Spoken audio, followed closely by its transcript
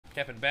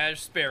Captain Badge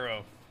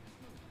Sparrow.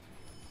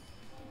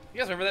 You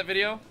guys remember that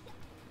video?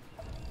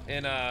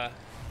 In Isle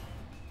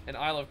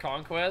of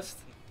Conquest?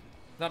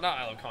 Not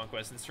Isle of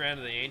Conquest, in Strand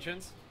of the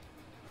Ancients?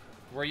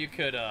 Where you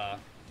could, let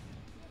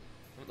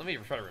me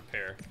try to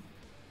repair.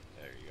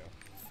 There you go.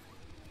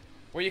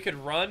 Where you could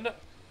run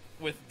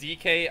with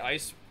DK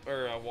ice,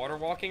 or water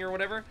walking or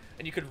whatever,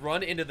 and you could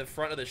run into the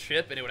front of the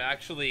ship, and it would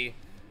actually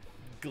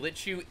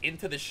glitch you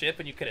into the ship,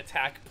 and you could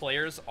attack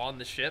players on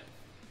the ship.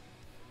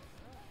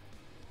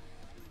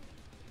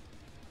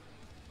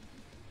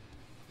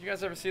 You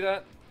guys ever see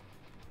that?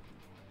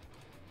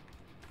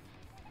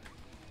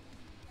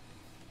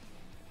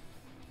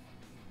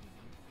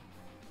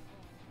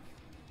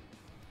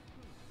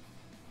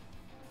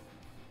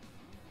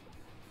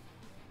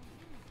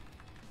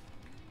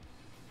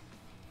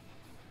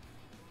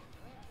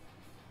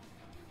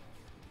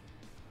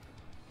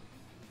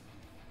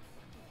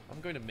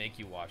 I'm going to make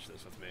you watch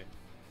this with me.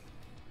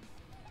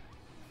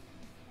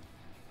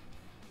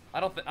 I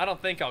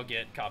don't think I'll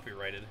get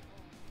copyrighted.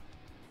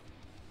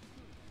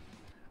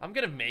 I'm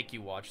gonna make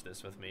you watch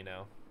this with me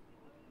now.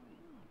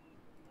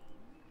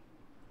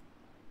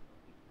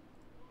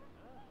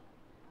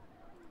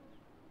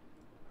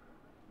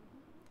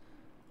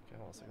 Okay,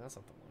 hold on a second. That's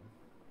not the one.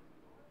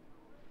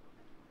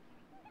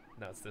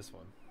 No, it's this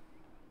one.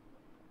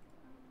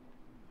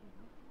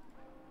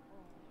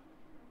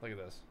 Look at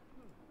this.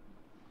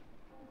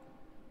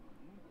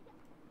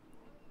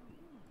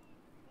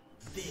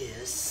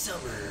 This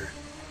summer,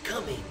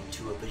 coming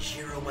to a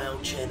Bajheera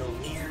WoW channel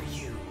near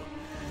you,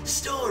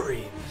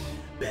 starring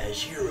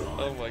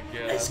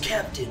Bajheera as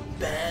Captain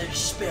Baj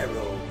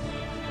Sparrow,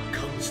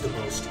 comes the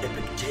most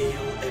epic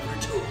tale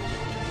ever told.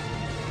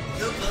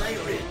 The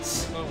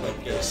Pirates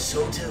of the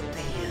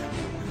Sotabian.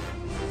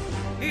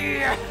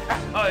 Yeah,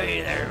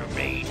 hi there,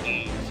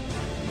 mateys.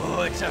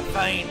 Oh, it's a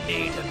fine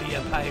day to be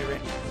a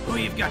pirate.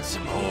 We've got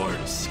some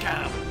horn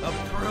scum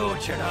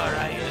approaching our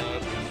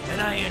island,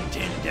 and I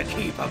intend to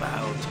keep them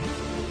out.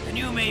 And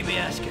you may be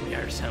asking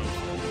yourself,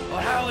 well,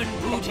 how in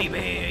Booty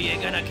Bay are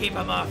you gonna keep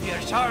them off your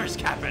shores,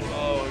 Captain?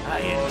 I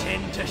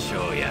intend to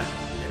show you.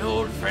 An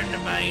old friend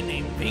of mine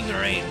named Bing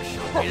Rain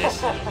showed me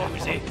this little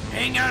doozy.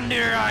 Hang on to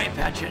your eye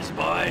patches,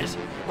 boys.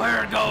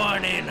 We're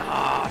going in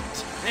hot.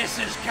 This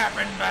is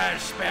Captain Baj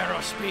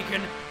Sparrow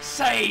speaking.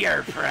 Say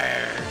your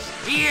prayers.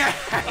 Yeah.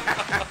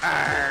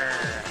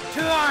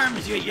 To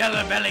arms, you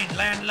yellow-bellied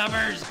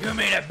landlubbers. You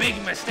made a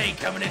big mistake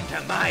coming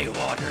into my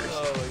waters.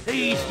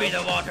 These be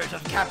the waters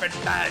of Captain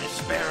Baj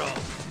Sparrow.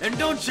 And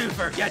don't you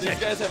forget it.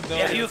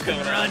 Yeah, you can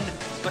run,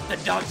 but the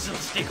dogs will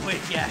stick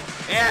with you.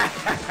 Yeah.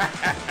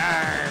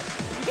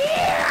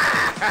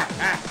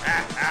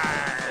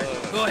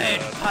 Go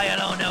ahead,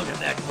 pile on out of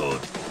that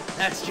boat.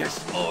 That's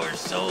just more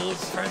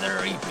souls for the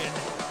reaping.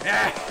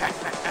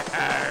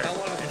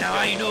 Now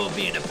I know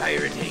being a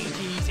pirate ain't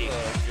easy,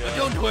 but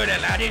don't worry,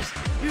 laddies.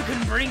 You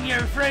can bring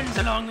your friends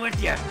along with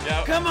you.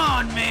 Yep. Come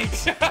on,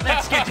 mates.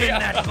 Let's get in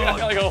that boat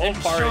like and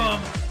show them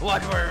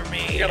what we're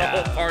made of. Got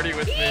a whole party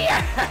with me.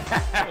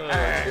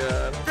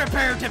 Oh,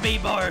 prepare to be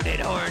boarded,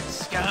 horde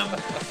scum.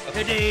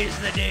 Today's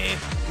the day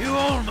you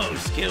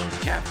almost killed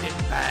Captain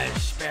Baj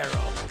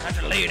Sparrow. Have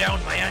to lay down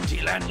my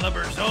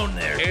anti-landlubber zone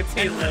there,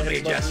 and we'll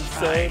be just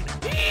fine.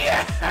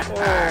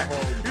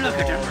 Look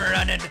at him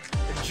running,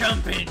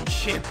 jumping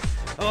ship.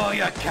 Oh,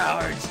 you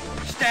cowards.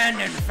 Stand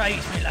and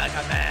fight me like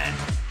a man.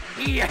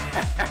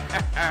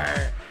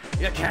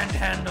 You can't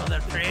handle the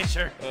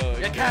pressure.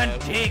 You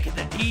can't take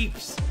the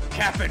deeps.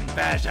 Captain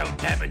Baj out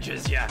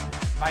damages you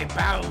by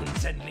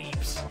bounds and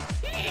leaps.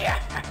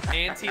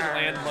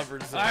 Anti-landlubber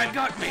zone. I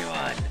got me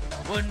one.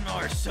 One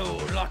more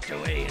soul locked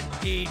away in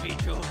Davy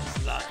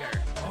Jones'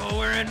 locker. Oh,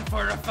 we're in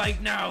for a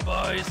fight now,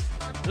 boys.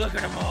 Look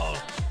at them all,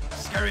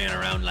 scurrying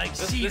around like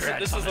sea rats.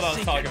 This is what I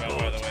was talking about,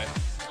 by the way.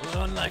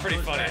 Well, unlike pretty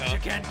those funny, bats, you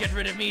can't get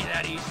rid of me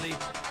that easily.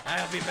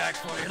 I'll be back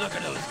for you. Look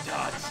at those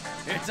dots.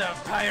 It's a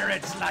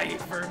pirate's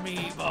life for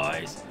me,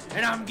 boys.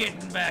 And I'm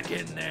getting back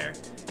in there.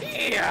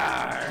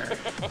 Yarr!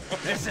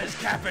 This is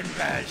Captain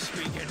Baj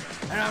speaking,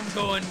 and I'm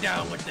going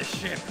down with the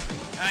ship.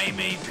 I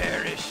may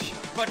perish,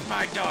 but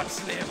my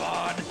dots live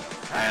on.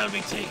 I'll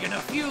be taking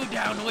a few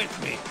down with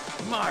me.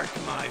 Mark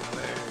my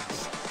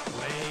words.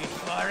 Wait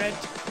for it.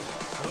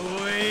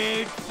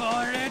 Wait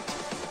for it.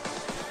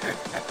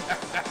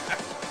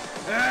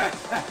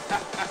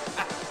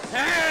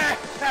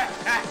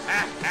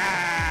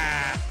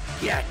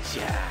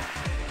 Gotcha.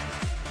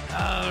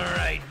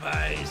 Alright,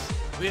 boys.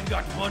 We've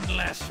got one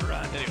last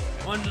run. Anyway.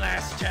 One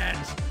last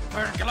chance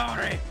for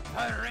glory,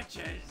 for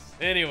riches.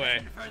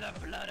 Anyway, for the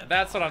blood of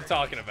that's what I'm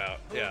talking about.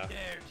 Who Yeah.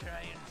 dare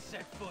try and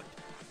set foot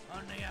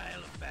on the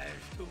Isle of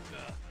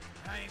Bajheera?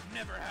 I've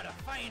never had a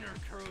finer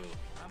crew,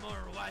 a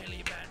more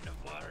wily band of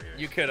warriors.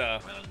 You could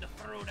willing to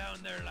throw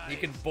down their lives. You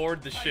can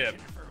board the ship.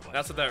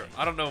 That's what that.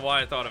 I don't know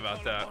why I thought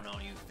about that.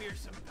 All you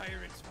fearsome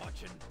pirates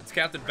watching. It's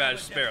Captain Baj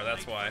Sparrow.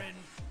 That's why.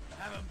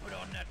 Have him put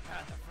on that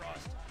path of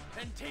frost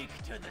and take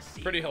to the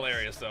sea. Pretty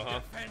hilarious, though, huh?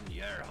 Defend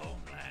your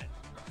homeland.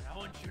 I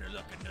want you to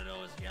look into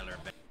those yeller.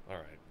 All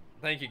right.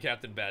 Thank you,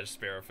 Captain Baj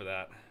Sparrow, for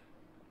that.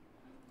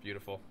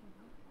 Beautiful.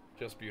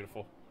 Just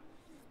beautiful.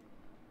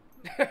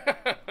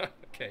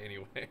 Okay,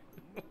 anyway.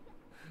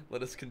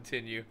 Let us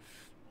continue.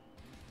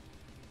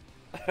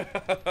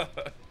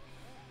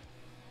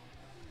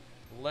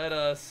 Let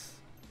us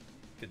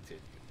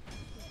continue.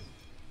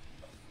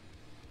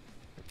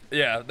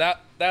 Yeah,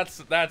 that's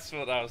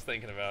what I was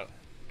thinking about.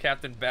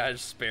 Captain Badge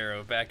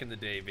Sparrow, back in the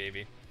day,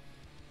 baby.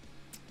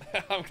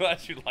 I'm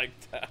glad you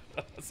liked that.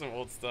 That's some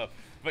old stuff.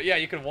 But yeah,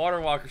 you can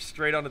water walk her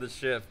straight onto the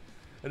ship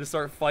and just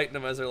start fighting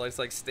them as they're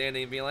like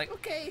standing and being like,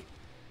 okay,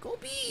 go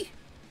B.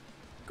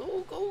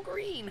 Go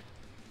green.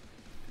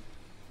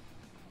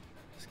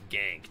 Just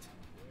ganked.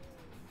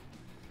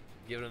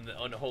 Giving them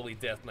the unholy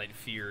Death Knight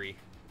fury.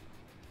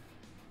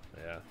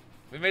 Yeah.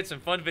 We made some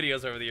fun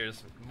videos over the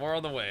years. More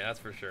on the way, that's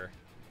for sure.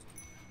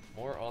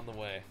 More on the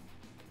way.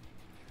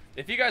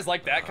 If you guys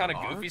like that kind of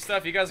goofy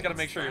stuff, you guys gotta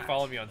make sure you're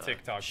following me on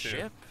TikTok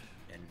too.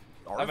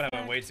 I've been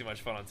having way too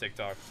much fun on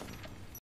TikTok.